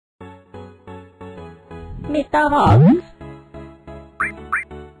Mr. Fox.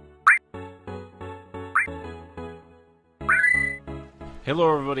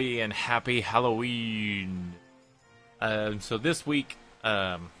 Hello everybody and happy Halloween! So this week,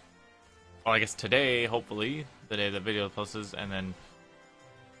 well I guess today, hopefully, the day the video posts, and then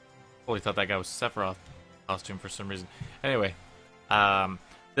totally thought that guy was Sephiroth costume for some reason. Anyway,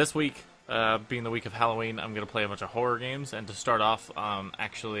 this week, being the week of Halloween, I'm going to play a bunch of horror games, and to start off,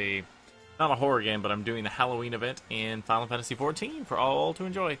 actually, not a horror game, but I'm doing the Halloween event in Final Fantasy XIV for all to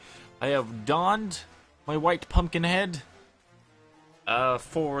enjoy. I have donned my white pumpkin head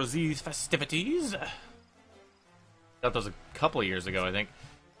for these festivities. That was a couple of years ago, I think.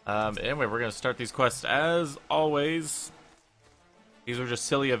 Anyway, we're going to start these quests. As always, these are just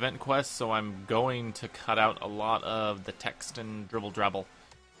silly event quests, so I'm going to cut out a lot of the text and dribble-drabble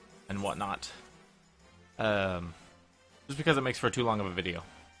and whatnot. Just because it makes for too long of a video.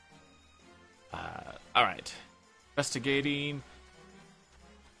 Alright. Investigating.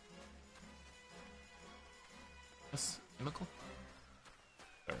 Yes, chemical?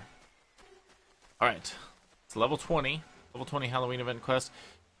 Sure. Alright. It's level 20. Level 20 Halloween event quest.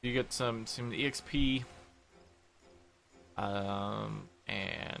 You get some EXP.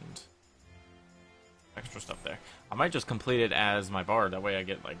 And extra stuff there. I might just complete it as my bard. That way I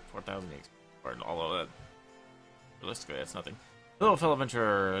get like 4,000 EXP bard. Although that, realistically, that's nothing. Hello, fellow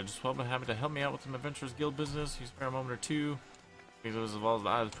adventurer. Just happy to help me out with some Adventurers Guild business. You spare a moment or two. Because of all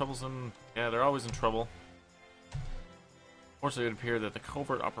the troublesome. Yeah, they're always in trouble. Fortunately, it would appear that the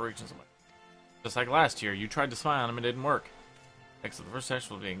covert operations, just like last year, you tried to spy on them and it didn't work. Next to the first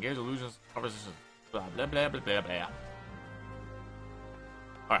section will be engage illusions, opposition, blah blah blah blah blah blah.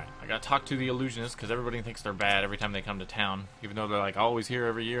 Alright, I gotta talk to the illusionists because everybody thinks they're bad every time they come to town, even though they're like always here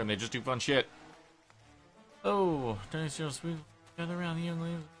every year and they just do fun shit. Oh, nice, sweet. Gather around the young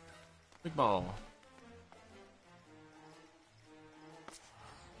ladies. Big ball.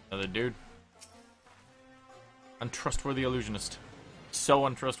 Another dude. Untrustworthy illusionist. So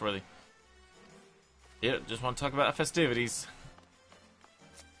untrustworthy. Yeah, just want to talk about festivities.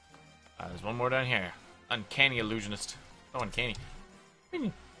 There's one more down here. Uncanny illusionist. So uncanny.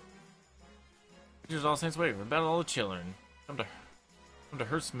 Here's All Saints Way. We're about all the children. Come to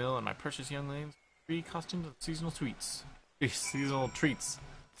Hearst Mill and my precious young lanes. Free costumes and seasonal treats. Seasonal treats.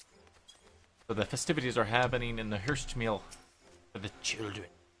 So the festivities are happening in the Hearst Mill for the children.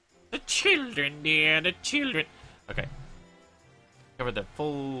 The children, dear, the children. Okay. Covered the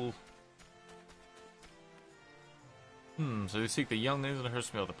full. So you seek the young ladies in the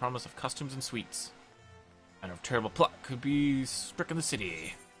Hearst Mill, the promise of costumes and sweets. And of terrible plot could be stricken the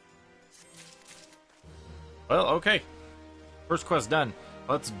city. Well, okay. First quest done.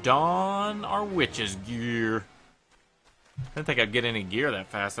 Let's don our witch's gear. I didn't think I'd get any gear that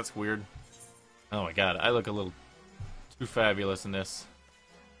fast. That's weird. Oh my god, I look a little too fabulous in this.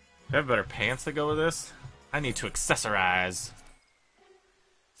 Do I have better pants to go with this? I need to accessorize.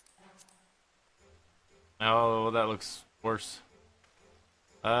 Oh, that looks worse.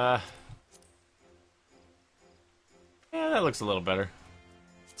 Yeah, that looks a little better.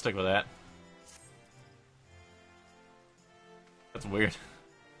 Stick with that. That's weird.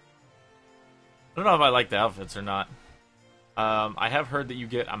 I don't know if I like the outfits or not. I have heard that you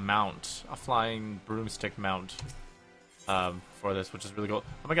get a mount, a flying broomstick mount, for this, which is really cool.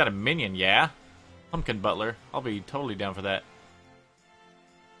 Oh my god, a minion, yeah? Pumpkin Butler. I'll be totally down for that.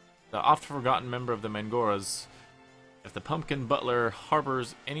 The oft-forgotten member of the Mangoras. If the Pumpkin Butler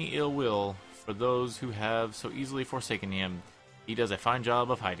harbors any ill will for those who have so easily forsaken him, he does a fine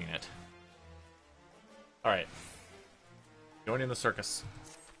job of hiding it. Alright. Joining the circus.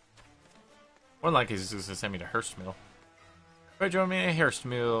 More likely he's just going to send me to Hearst Mill. Right, join me at Hearst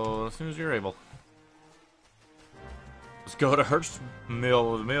Mill as soon as you're able. Let's go to Hearst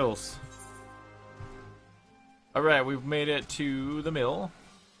Mill of the Mills. Alright, we've made it to the mill.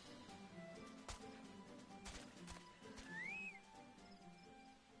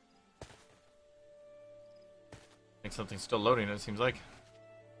 I think something's still loading, it seems like.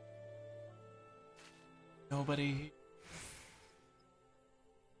 Nobody.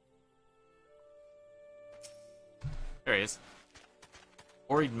 There he is.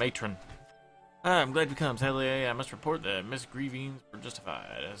 Worried matron. I'm glad you come, Sally. I must report that Miss Grievings were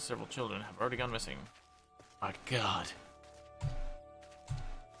justified, as several children have already gone missing. My god.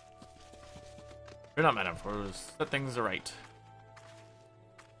 You're not madam, for set things right.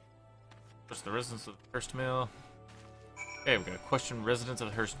 Just the residents of the Hearst Mill. Okay, we've got to question residents of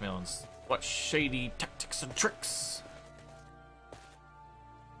the Hearst Mill and what shady tactics and tricks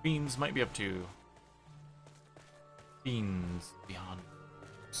fiends might be up to. Fiends beyond.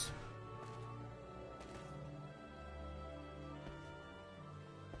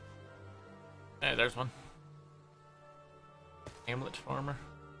 Hey, there's one. Hamlet farmer.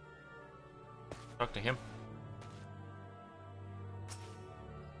 Talk to him.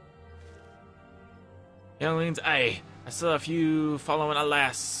 Younglings, I saw a few following a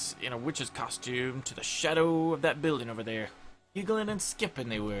lass in a witch's costume to the shadow of that building over there. Giggling and skipping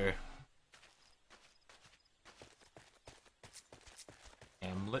they were.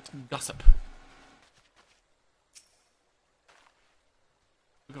 Hamlet gossip.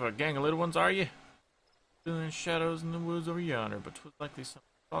 Looking for a gang of little ones, are you? Feeling shadows in the woods over yonder, but 'twas likely some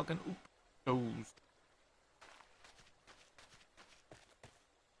talking toes.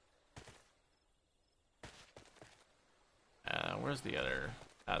 Where's the other?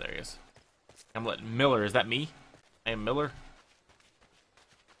 Ah, there he is. Hamlet Miller, is that me? I am Miller?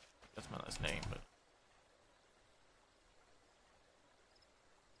 That's my last name, but...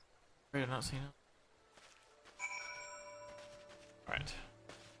 I've not seen him. Alright.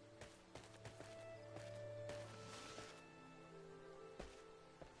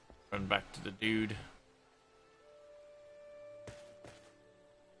 Run back to the dude.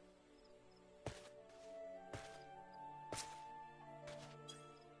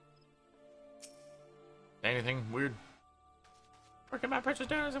 Anything weird? Working my precious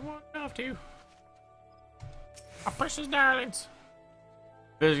darlings and want off to. My precious darlings.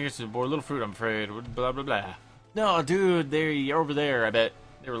 Visiting us to board little fruit, I'm afraid. Blah blah blah. No, dude, they're over there. I bet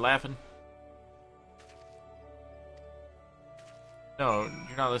they were laughing. No,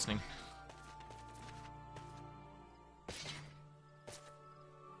 you're not listening.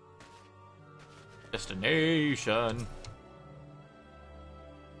 Destination.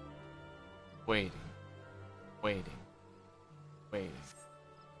 Waiting. Waiting. Waiting.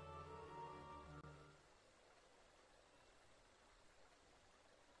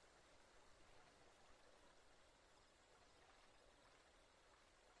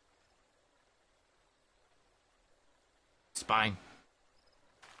 Spine.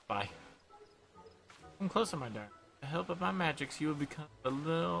 Bye. Come closer, my darling. With the help of my magics, you will become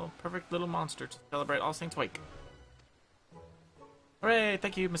a perfect little monster to celebrate All Saints' Wake. Hooray!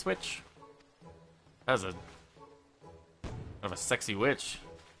 Thank you, Miss Witch. That was a sexy witch.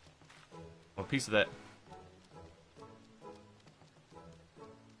 What piece of that?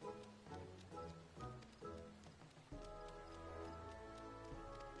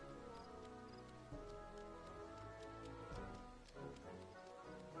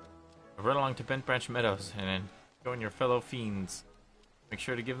 Run along to Bent Branch Meadows and then join your fellow fiends. Make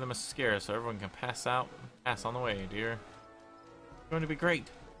sure to give them a scare so everyone can pass on the way, dear. It's going to be great.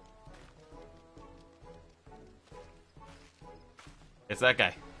 It's that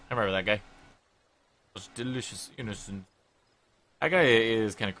guy. I remember that guy. Such delicious innocence. That guy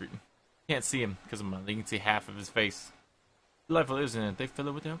is kind of creepy. Can't see him because of my. You can see half of his face. Delightful, isn't it? They fill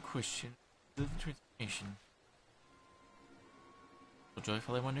it without question. The transformation. So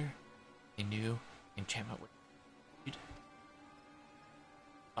joyful, I wonder. They knew enchantment would.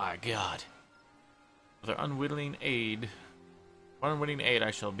 My God. With their unwitting aid,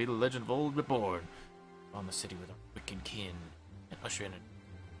 I shall be the legend of old reborn on the city with a wicked kin. And usher in a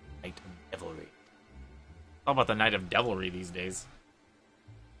night of devilry. How about the night of devilry these days?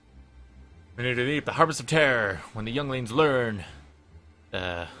 Beneath the harvest of terror, when the younglings learn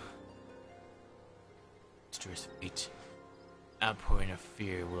monstrous fate, outpouring of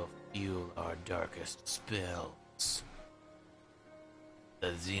fear will fuel our darkest spells.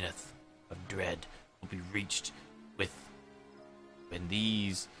 The zenith of dread will be reached when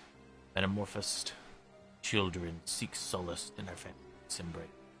these metamorphosed children seek solace in their family's embrace,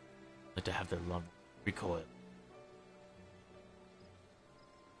 but to have their love recoil.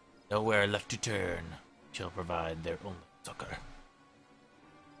 Nowhere left to turn shall provide their only succor.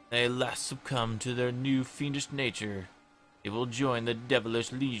 They last succumb to their new fiendish nature. They will join the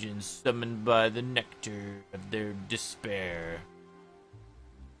devilish legions summoned by the nectar of their despair.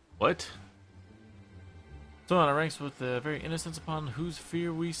 What? So on, it ranks with the very innocence upon whose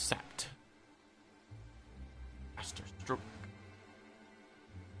fear we sapped. Master stroke.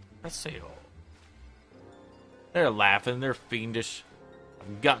 Presseo. They're laughing, they're fiendish.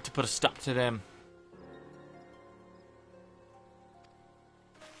 I've got to put a stop to them.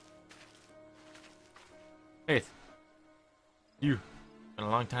 Faith. You. It's been a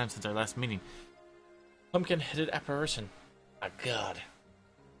long time since our last meeting. Pumpkin-headed apparition. My God.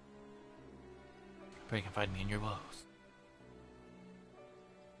 Pray you can find me in your woes.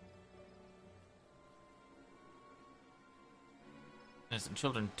 Innocent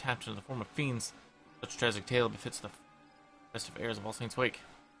children tapped into the form of fiends. Such tragic tale befits the festive airs of All Saints' Wake.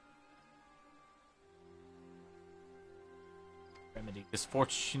 Remedy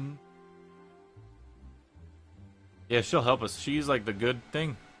misfortune. Yeah, she'll help us. She's like the good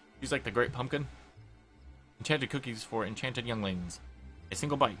thing. She's like the great pumpkin. Enchanted cookies for enchanted younglings. A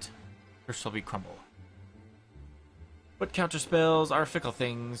single bite. Here shall be crumble. But counterspells are fickle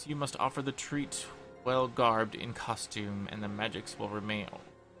things. You must offer the treat well garbed in costume, and the magics will remain.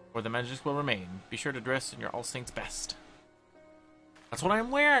 Or the magics will remain. Be sure to dress in your All Saints best. That's what I'm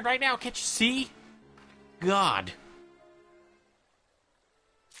wearing right now. Can't you see? God.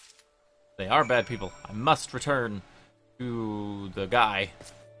 They are bad people. I must return to the guy.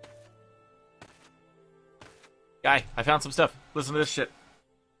 Guy, I found some stuff. Listen to this shit.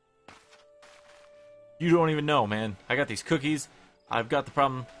 You don't even know, man. I got these cookies. I've got the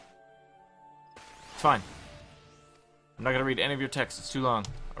problem. It's fine. I'm not gonna read any of your text. It's too long.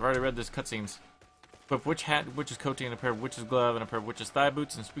 I've already read this cutscenes. Equip witch hat, witch's coating, and a pair of witch's glove, and a pair of witch's thigh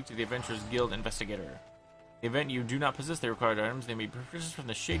boots, and speak to the Adventurers Guild investigator. In the event you do not possess the required items, they may be purchased from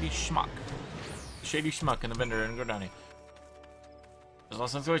the Shady Schmuck. The Shady Schmuck and the vendor in Gordani. There's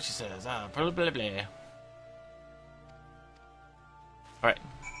lots of what she says. Blah blah blah. Alright.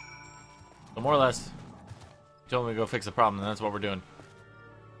 So more or less, you told me to go fix the problem, and that's what we're doing.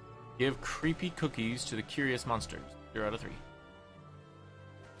 Give creepy cookies to the curious monsters. 0 out of 3.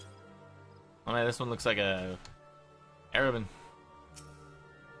 Oh man, this one looks like a Arabin.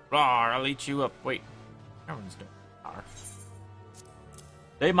 Rawr, I'll eat you up. Wait. Arabins don't. Rawr.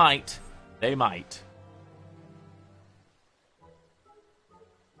 They might. They might.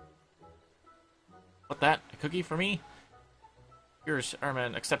 What that? A cookie for me? Here's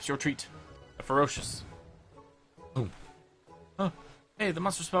Arman accepts your treat. A ferocious. Boom. Oh, hey, the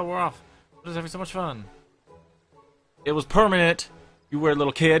monster spell wore off. I was having so much fun. It was permanent, you weird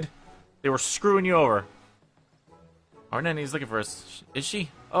little kid. They were screwing you over. Our nanny's looking for us. Is she?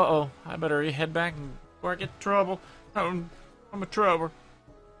 Uh-oh. I better head back before I get in trouble. I'm a trouble.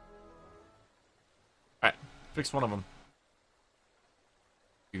 Alright. Fix one of them.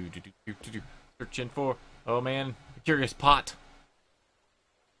 Searching for... Oh, man. A curious pot.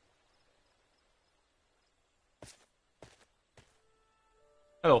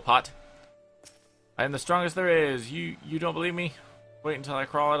 Hello, pot. I am the strongest there is. You don't believe me? Wait until I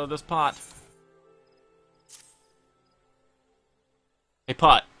crawl out of this pot. Hey,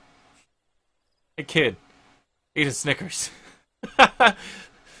 pot. Hey, kid. Eat a Snickers.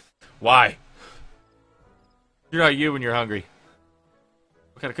 Why? You're not you when you're hungry.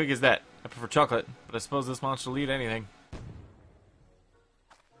 What kind of cookie is that? I prefer chocolate, but I suppose this monster will eat anything.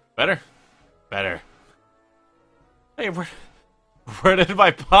 Better? Better. Hey, where did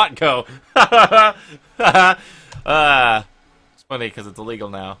my pot go? It's funny because it's illegal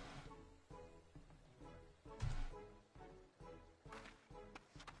now.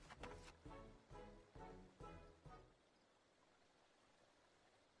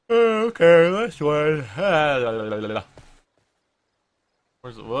 Okay, this one.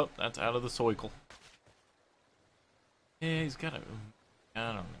 Where's it? Whoop, that's out of the cycle. Yeah, he's got a... I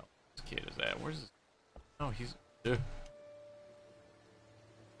don't know. This kid is at. Where's this? Oh, he's...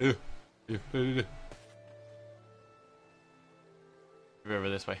 Over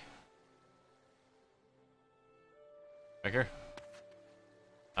this way. Back here?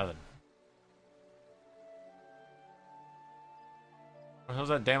 Nothing. Where the hell's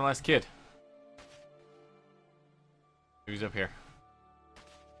that damn last kid? Who's up here?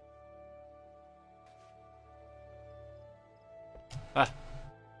 Ah.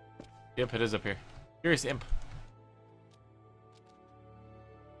 Yep, it is up here. Curious imp.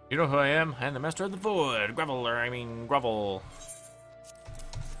 You know who I am? I am the master of the void. Grovel.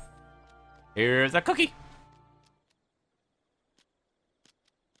 Here's a cookie.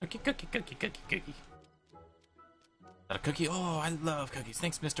 Cookie. Is that a cookie? Oh, I love cookies.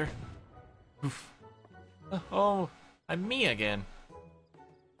 Thanks, mister. Oof. Oh, I'm me again.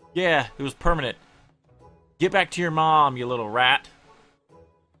 Yeah, it was permanent. Get back to your mom, you little rat.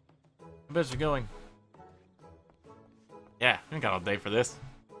 I bet you're going. Yeah, I ain't got all day for this.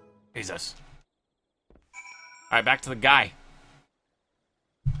 Jesus. Alright, back to the guy.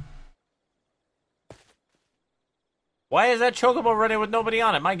 Why is that chocobo running with nobody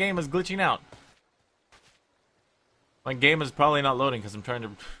on it? My game is glitching out. My game is probably not loading because I'm trying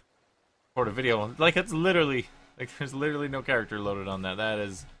to record a video. Like, it's literally... Like, there's literally no character loaded on that. That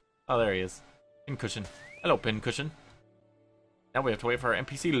is... Oh, there he is. Pincushion. Hello, Pincushion. Now we have to wait for our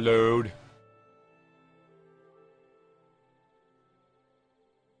NPC to load.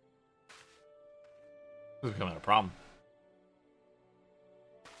 This is becoming a problem.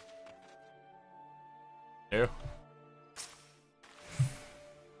 Ew.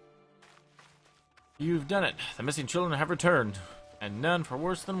 You've done it. The missing children have returned. And none for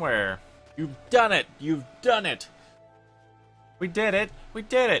worse than wear. You've done it! You've done it! We did it! We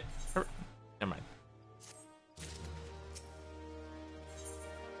did it! Never mind.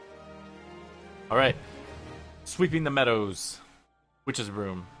 Alright. Sweeping the meadows. Witch's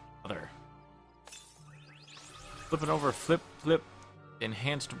broom. Other. Flipping over flip.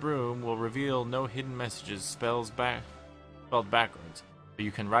 Enhanced broom will reveal no hidden messages spelled backwards. But you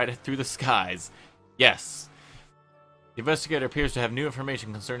can ride it through the skies. Yes. The investigator appears to have new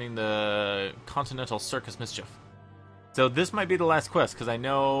information concerning the Continental Circus mischief. So this might be the last quest, because I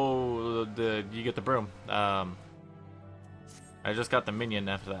know you get the broom. I just got the minion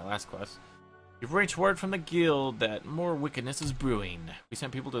after that last quest. You've reached word from the guild that more wickedness is brewing. We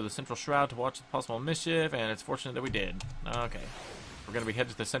sent people to the Central Shroud to watch the possible mischief, and it's fortunate that we did. Okay. We're going to be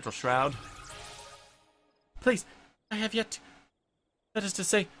headed to the Central Shroud. Please, I have yet to... That is to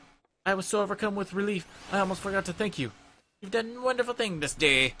say, I was so overcome with relief, I almost forgot to thank you. You've done a wonderful thing this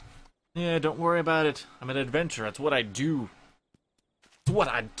day. Yeah, don't worry about it. I'm an adventurer. That's what I do. It's what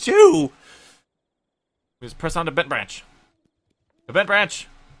I do! Just press on to Bent Branch. The Bent Branch!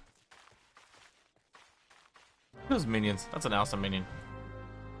 Those minions. That's an awesome minion.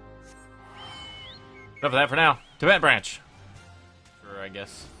 Enough of that for now. To Bent Branch. Sure, I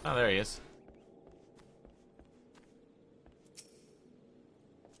guess. Oh, there he is.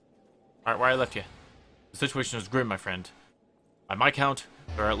 Alright, where I left you. The situation is grim, my friend. By my count,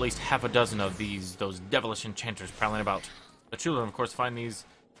 there are at least half a dozen of those devilish enchanters prowling about. The children, of course, find these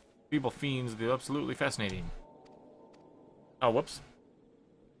feeble fiends absolutely fascinating. Oh, whoops.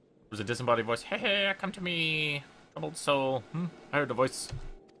 There's a disembodied voice. Hey, come to me, troubled soul. I heard the voice.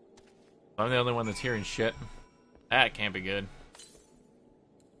 I'm the only one that's hearing shit. That can't be good.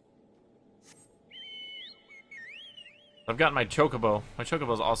 I've got my chocobo. My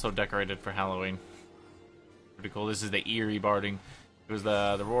chocobo is also decorated for Halloween. Pretty cool. This is the eerie barding. It was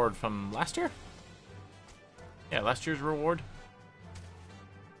the reward from last year? Yeah, last year's reward.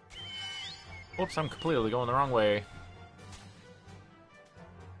 Whoops, I'm completely going the wrong way.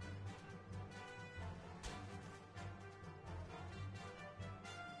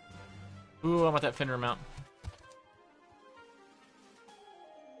 Ooh, I want that Finner mount.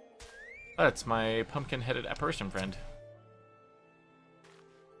 That's my pumpkin-headed apparition friend.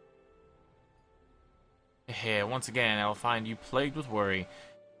 Hey, once again, I will find you plagued with worry.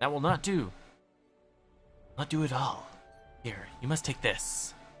 That will not do. Not do at all. Here, you must take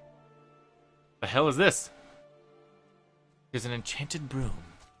this. The hell is this? It is an enchanted broom.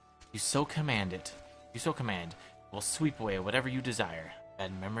 You so command it. You so command. It will sweep away whatever you desire.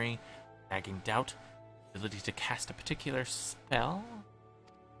 Bad memory, nagging doubt, ability to cast a particular spell.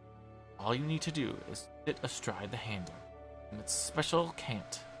 All you need to do is sit astride the handle, and its special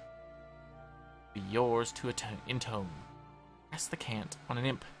cant be yours to intone. Cast the cant on an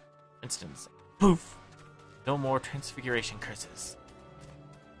imp, for instance. Poof! No more transfiguration curses.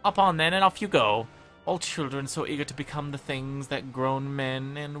 Hop on then, and off you go. All children so eager to become the things that grown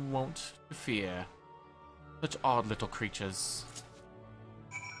men and wont to fear. Such odd little creatures.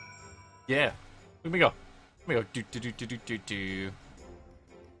 Yeah. Let me go. Let me go. Do do do do do do do.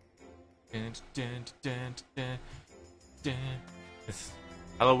 Dun, dun, dun, dun, dun. It's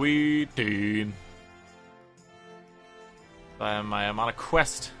Halloween. I'm on a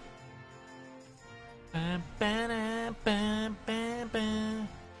quest. On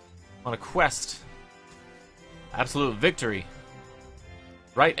a quest. Absolute victory.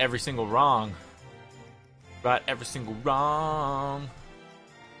 Right every single wrong. Right every single wrong.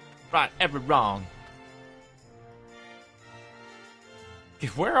 Right every wrong.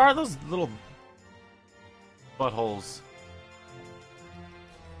 Where are those little buttholes?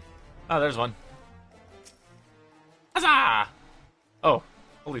 Oh, there's one. Huzzah! Oh,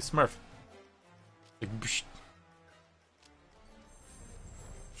 holy smurf.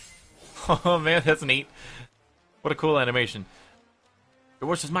 Oh man, that's neat. What a cool animation. Your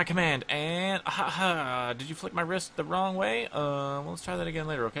wish is my command, and did you flick my wrist the wrong way? Well, let's try that again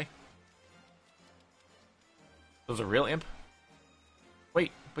later, okay? Those are real imp?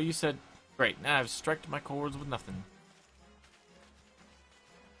 Wait, but you said... Great, now I've struck my chords with nothing.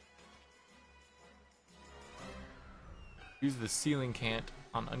 Use the ceiling cant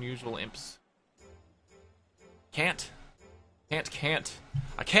on unusual imps. Can't. Can't.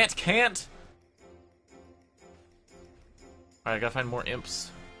 I can't! Alright, I gotta find more imps.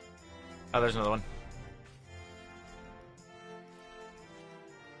 Oh, there's another one.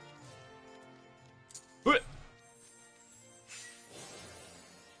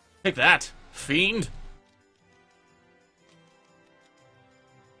 Take that, fiend!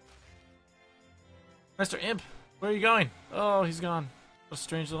 Mr. Imp, where are you going? Oh, he's gone. What a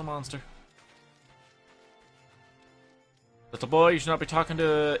strange little monster. Little boy, you should not be talking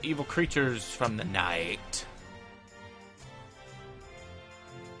to evil creatures from the night.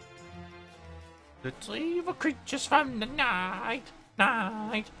 Little evil creatures from the night,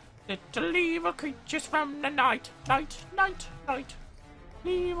 night. Little evil creatures from the night, night, night, night.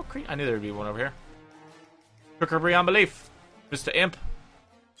 Evil I knew there would be one over here. Trickery beyond belief. Mr. Imp.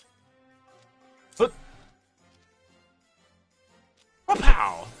 Foot.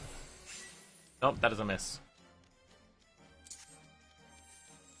 Pow! Nope, that is a miss.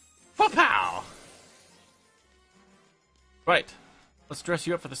 Pow! Right. Let's dress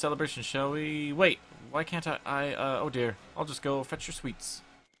you up for the celebration, shall we? Wait, why can't I oh dear. I'll just go fetch your sweets.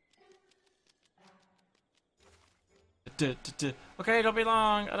 Okay, don't be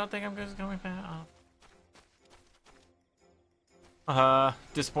long. I don't think I'm just going back.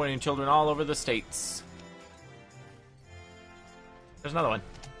 Disappointing children all over the states. There's another one.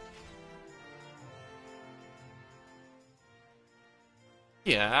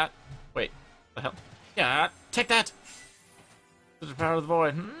 Yeah. Wait. The hell? Yeah. Take that. To the power of the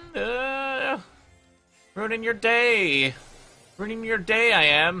void. Ruining your day. Ruining your day, I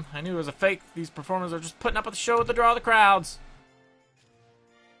am. I knew it was a fake. These performers are just putting up with the show to draw the crowds.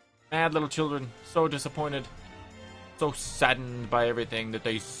 Mad little children. So disappointed. So saddened by everything that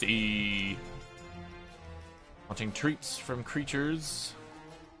they see. Wanting treats from creatures.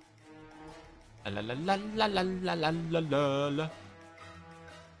 La la la la la la la la la la.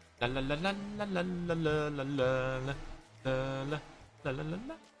 La la la la la la la la la la la la la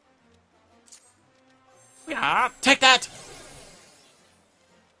la. Yeah, take that!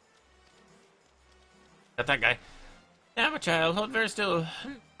 Got that guy. Now, my child, hold very still.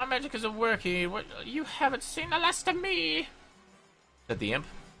 My magic isn't working. What? You haven't seen the last of me. Said the imp.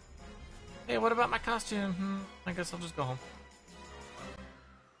 Hey, what about my costume? I guess I'll just go home.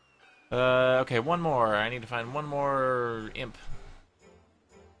 Okay, one more. I need to find one more imp.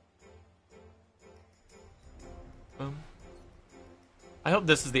 Boom. I hope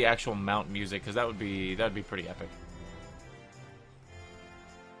this is the actual mount music, because that'd be pretty epic.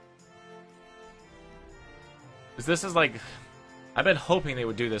 Because this is like, I've been hoping they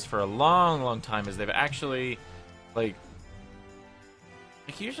would do this for a long, long time. As they've actually, like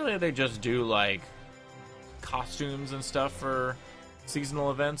usually they just do like costumes and stuff for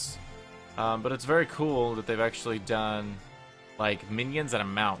seasonal events, but it's very cool that they've actually done like minions and a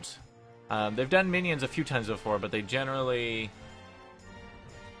mount. They've done minions a few times before, but they generally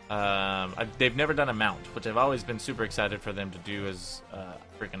they've never done a mount, which I've always been super excited for them to do as a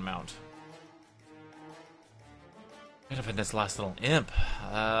freaking mount. Could have been this last little imp.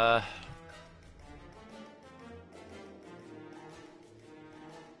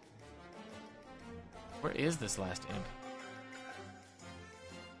 Where is this last imp?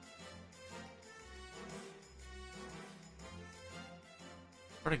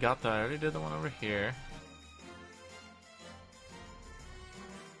 Already got that. I already did the one over here.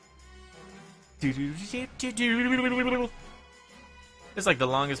 It's like the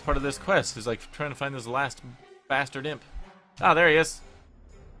longest part of this quest is like trying to find this last bastard imp. Ah, there he is.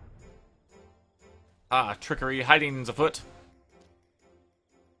 Ah, trickery, hiding's afoot.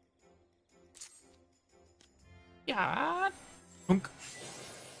 Yeah. Hunk.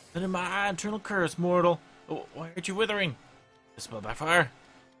 Under my internal curse, mortal. Oh, why aren't you withering? Dispelled by fire.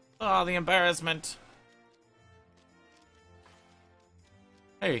 Oh, the embarrassment.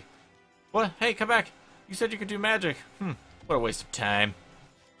 Hey. What? Hey, come back. You said you could do magic. What a waste of time.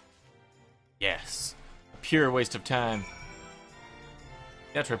 Yes. A pure waste of time.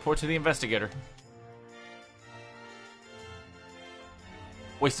 You have to report to the investigator.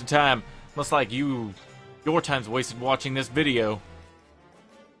 Waste of time. Much like you. Your time's wasted watching this video.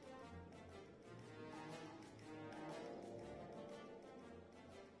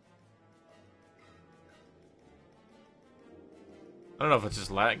 I don't know if it's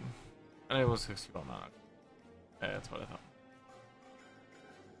just lag. I know it was 60 on that. Yeah, that's what I thought.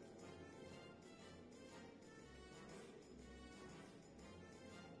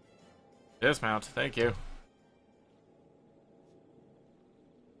 Dismount, thank you.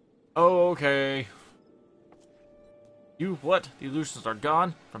 Okay. You, what? The illusions are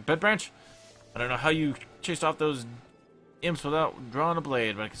gone? From Bed Branch? I don't know how you chased off those imps without drawing a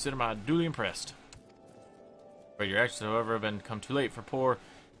blade, but I consider myself duly impressed. But your actions, however, have been come too late for poor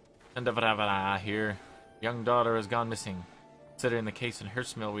Endavadavada here. Young daughter has gone missing. Considering the case in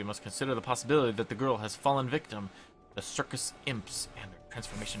Hirschmill, we must consider the possibility that the girl has fallen victim to the circus imps and their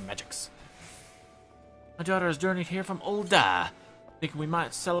transformation magics. My daughter has journeyed here from Ulda, thinking we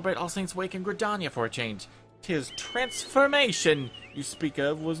might celebrate All Saints' Wake in Gridania for a change. 'Tis transformation you speak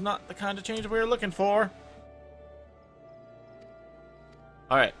of was not the kind of change we were looking for.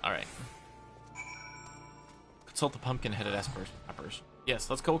 Alright, alright. Consult the pumpkin-headed apparition. Yes,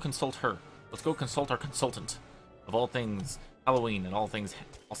 let's go consult her. Let's go consult our consultant of all things Halloween and all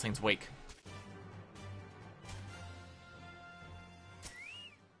Saints Wake.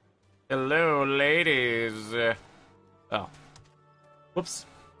 Hello, ladies. Oh. Whoops.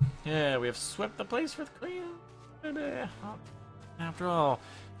 Yeah, we have swept the place for the queen. After all,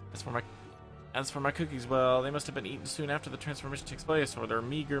 as for my cookies, well, they must have been eaten soon after the transformation takes place, or their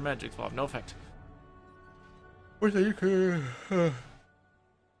meager magic will have no effect.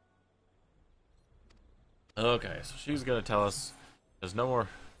 Okay, so she's gonna tell us there's no more.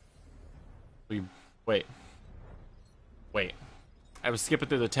 Wait. I was skipping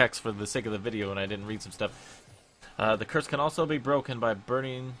through the text for the sake of the video and I didn't read some stuff. The curse can also be broken by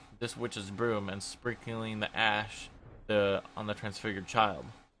burning this witch's broom and sprinkling the ash on the transfigured child.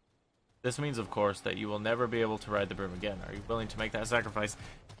 This means, of course, that you will never be able to ride the broom again. Are you willing to make that sacrifice?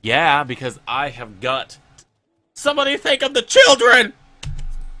 Yeah, because I have got... Somebody think of the children!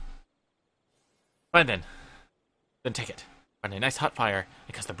 Fine then. Then take it. Find a nice hot fire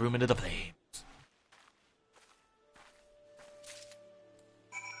and cast the broom into the flames.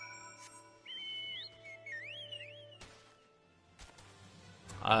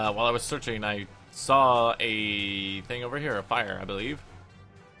 While I was searching, I saw a thing over here, a fire, I believe.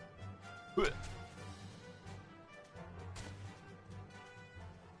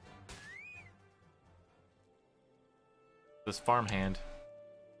 This farmhand.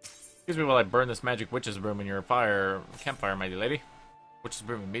 Excuse me while I burn this magic witch's broom in your campfire, mighty lady. Witch's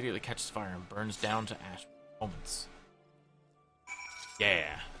broom immediately catches fire and burns down to ash in moments.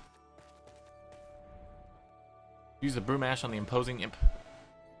 Yeah. Use the broom ash on the imposing imp.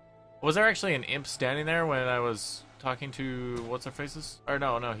 Was there actually an imp standing there when I was talking to what's-her-faces? Or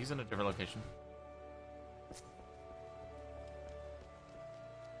no, he's in a different location.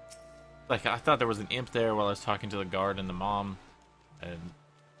 Like, I thought there was an imp there while I was talking to the guard and the mom. And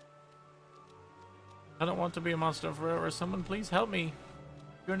I don't want to be a monster forever. Someone please help me.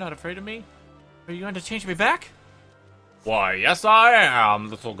 You're not afraid of me? Are you going to change me back? Why, yes I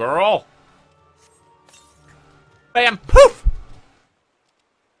am, little girl. Bam! Poof!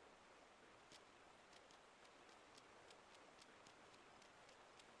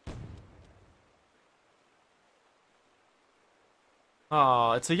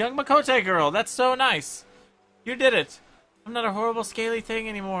 Oh, it's a young Makote girl. That's so nice. You did it. I'm not a horrible, scaly thing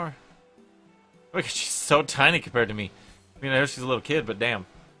anymore. Look, she's so tiny compared to me. I mean, I know she's a little kid, but damn.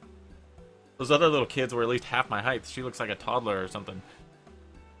 Those other little kids were at least half my height. She looks like a toddler or something.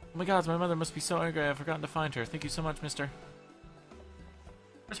 Oh my god, my mother must be so angry I've forgotten to find her. Thank you so much, mister.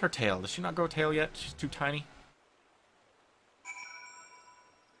 Where's her tail? Does she not grow a tail yet? She's too tiny.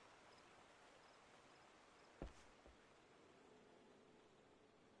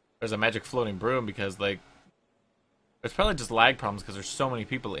 There's a magic floating broom because, like, there's probably just lag problems because there's so many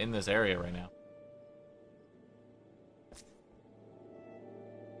people in this area right now.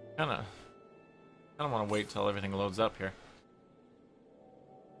 I don't want to wait till everything loads up here.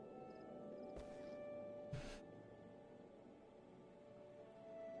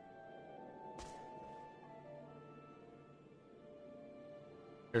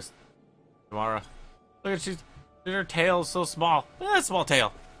 Here's Tamara. Look at her tail's so small. Small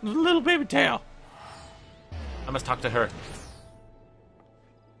tail. Little baby tail. I must talk to her.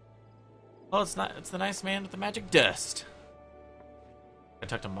 Oh, it's the nice man with the magic dust. I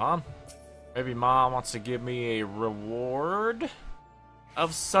talk to Mom. Maybe Mom wants to give me a reward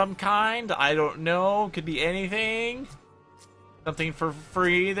of some kind. I don't know. Could be anything. Something for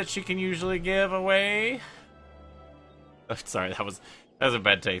free that she can usually give away. Oh, sorry, that was a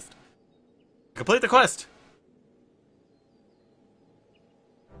bad taste. Complete the quest.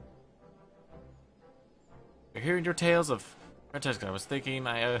 You're hearing your tales of Francesca. I was thinking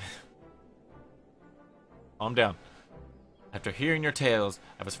calm down. After hearing your tales,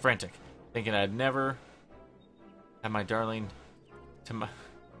 I was frantic, thinking I'd never have my darling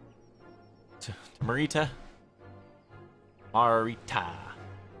Marita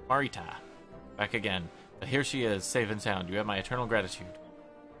back again. But here she is, safe and sound. You have my eternal gratitude.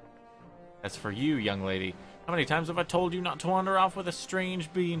 As for you, young lady, how many times have I told you not to wander off with a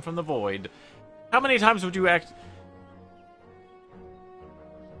strange being from the void? How many times would you act...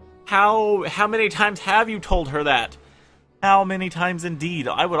 How many times have you told her that? How many times indeed?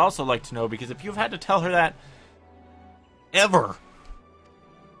 I would also like to know, because if you've had to tell her that ever,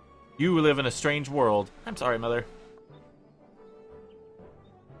 you live in a strange world. I'm sorry, Mother.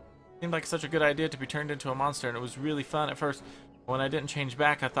 Seemed like such a good idea to be turned into a monster, and it was really fun at first. When I didn't change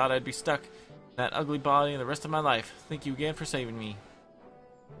back, I thought I'd be stuck in that ugly body the rest of my life. Thank you again for saving me.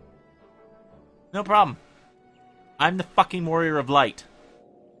 No problem. I'm the fucking warrior of light.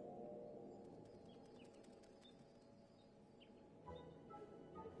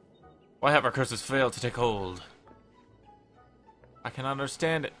 Why have our curses failed to take hold? I cannot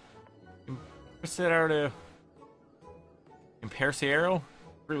understand it. Imperciero?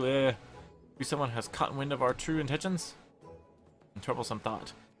 Really? Someone has caught wind of our true intentions? Troublesome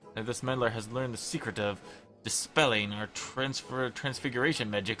thought. And this meddler has learned the secret of dispelling our transfiguration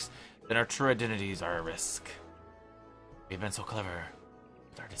magics, then our true identities are at risk. We have been so clever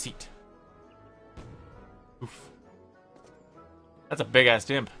with our deceit. Oof. That's a big-ass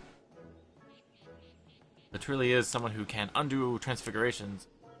imp. There truly is someone who can undo transfigurations.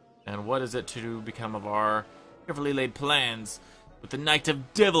 And what is it to become of our carefully laid plans with the Knight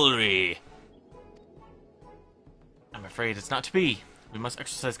of Devilry? I'm afraid it's not to be. We must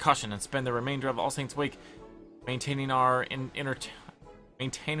exercise caution and spend the remainder of All Saints' Wake maintaining our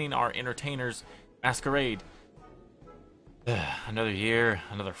entertainers' masquerade. Another year,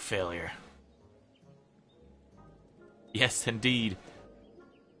 another failure. Yes, indeed.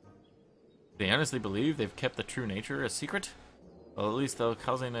 They honestly believe they've kept the true nature a secret? Well, at least they're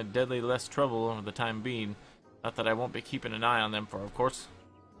causing a deadly less trouble for the time being. Not that I won't be keeping an eye on them for, of course.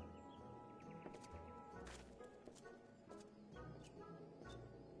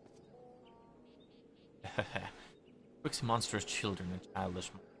 Quick's monstrous children and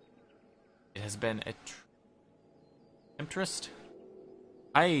childish. It has been a temptress.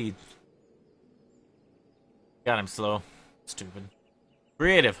 God, I'm slow. Stupid.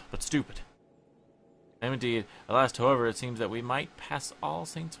 Creative, but stupid. I am indeed. At last, however, it seems that we might pass All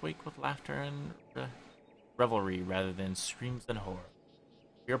Saints' Wake with laughter and revelry rather than screams and horror.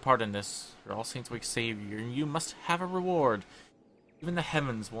 Your part in this, your All Saints' Wake savior, and you must have a reward. Even the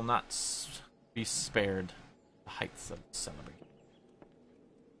heavens will not be spared the heights of celebration.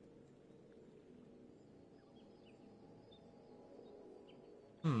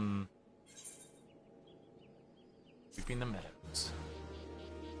 Sweeping the meadows.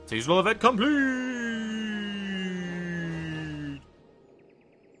 Seasonal event complete!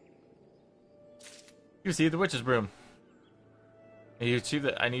 You see the witch's broom. You achieve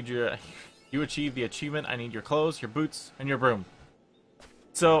that. You achieve the achievement. I need your clothes, your boots, and your broom.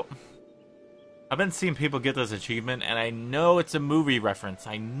 So, I've been seeing people get this achievement, and I know it's a movie reference.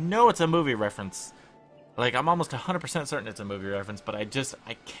 Like, I'm almost 100% certain it's a movie reference, but I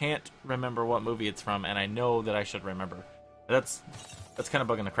can't remember what movie it's from, and I know that I should remember. That's kind of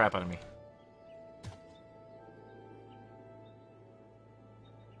bugging the crap out of me.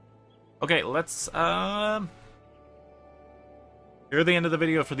 Okay, let's, near the end of the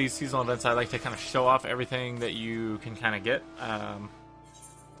video for these seasonal events, I like to kind of show off everything that you can kind of get. So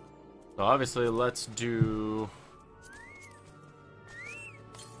obviously, let's do...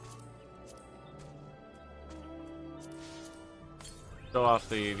 show off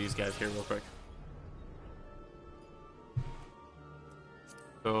these guys here real quick.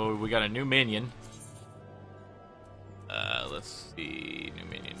 So we got a new minion. Let's see, new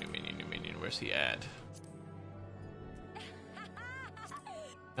minion. Where's he at?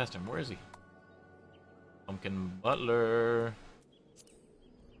 Past him. Where is he? Pumpkin Butler.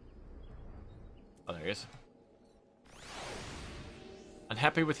 Oh, there he is.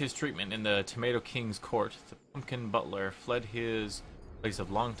 Unhappy with his treatment in the Tomato King's court, the Pumpkin Butler fled his place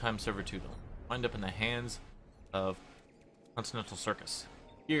of long-time servitude, wind up in the hands of Continental Circus.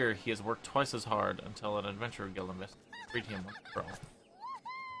 Here, he has worked twice as hard until an adventurer guild investor freed him once for all.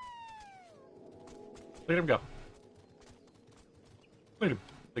 Look at him go. Look at him.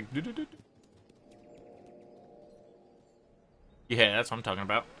 Like, do. Yeah, that's what I'm talking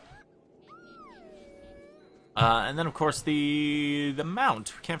about. And then, of course, the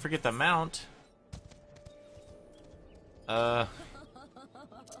mount. We can't forget the mount.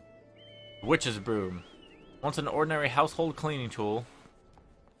 Witch's broom. Once an ordinary household cleaning tool,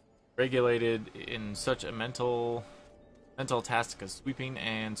 regulated in such a mental task as sweeping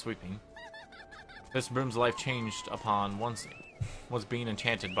and sweeping. This broom's life changed upon once was being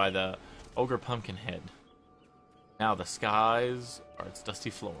enchanted by the ogre Pumpkinhead. Now the skies are its dusty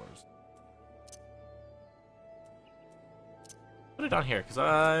floors. Put it on here, because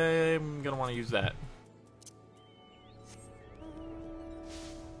I'm gonna want to use that.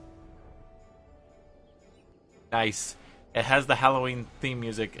 Nice. It has the Halloween theme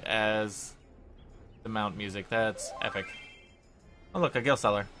music as the mount music. That's epic. Oh look, a gil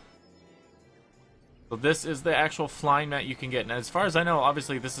cellar. So this is the actual flying mount you can get. Now as far as I know,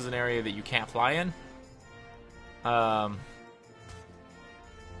 obviously this is an area that you can't fly in. But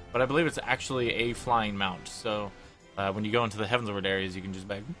I believe it's actually a flying mount. So When you go into the Heavensward areas, you can just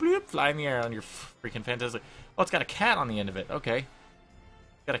bloop, fly in the air on your freaking fantastic. Oh, it's got a cat on the end of it. Okay.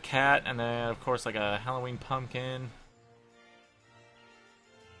 Got a cat, and then, of course, like a Halloween pumpkin.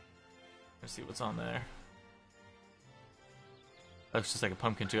 Let's see what's on there. Looks just like a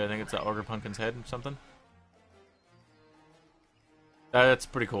pumpkin, too. I think it's the Ogre Pumpkin's head or something. That's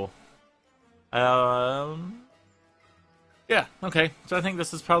pretty cool. Yeah, okay. So I think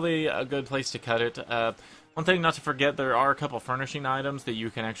this is probably a good place to cut it. One thing not to forget, there are a couple furnishing items that you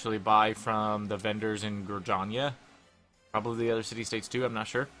can actually buy from the vendors in Gurjania. Probably the other city-states too, I'm not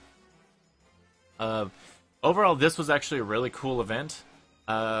sure. Overall, this was actually a really cool event.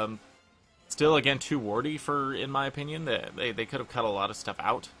 Still, again, too wordy in my opinion. They could have cut a lot of stuff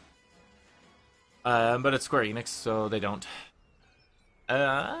out. But it's Square Enix, so they don't.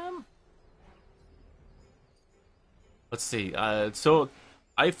 Let's see. So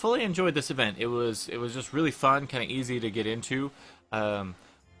I fully enjoyed this event. It was just really fun, kind of easy to get into.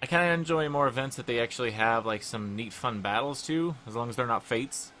 I kind of enjoy more events that they actually have like some neat, fun battles too, as long as they're not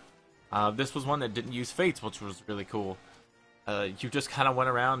fates. This was one that didn't use fates, which was really cool. You just kind of went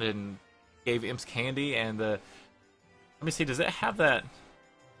around and gave imps candy, and let me see, does it have that?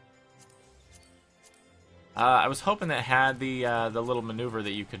 I was hoping that had the little maneuver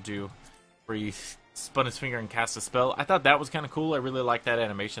that you could do, where you spun his finger and cast a spell. I thought that was kind of cool. I really liked that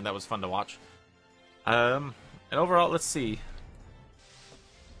animation. That was fun to watch. And overall, let's see.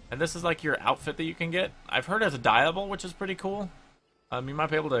 And this is like your outfit that you can get. I've heard it's dyeable, which is pretty cool. You might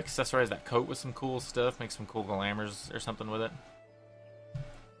be able to accessorize that coat with some cool stuff, make some cool glamours or something with it.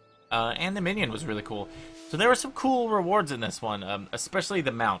 And the minion was really cool. So there were some cool rewards in this one, especially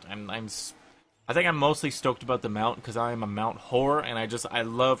the mount. I think I'm mostly stoked about the mount because I am a mount whore, and I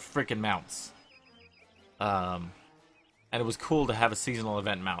love freaking mounts. And it was cool to have a seasonal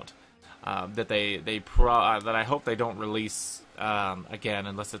event mount that I hope they don't release again,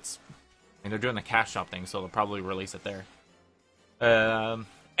 unless it's. I mean, they're doing the cash shop thing, so they'll probably release it there.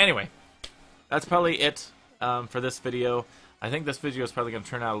 Anyway, that's probably it for this video. I think this video is probably going to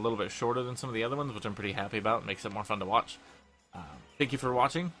turn out a little bit shorter than some of the other ones, which I'm pretty happy about. It makes it more fun to watch. Thank you for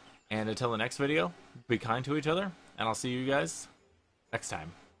watching, and until the next video, be kind to each other, and I'll see you guys next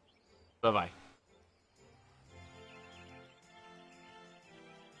time. Bye-bye.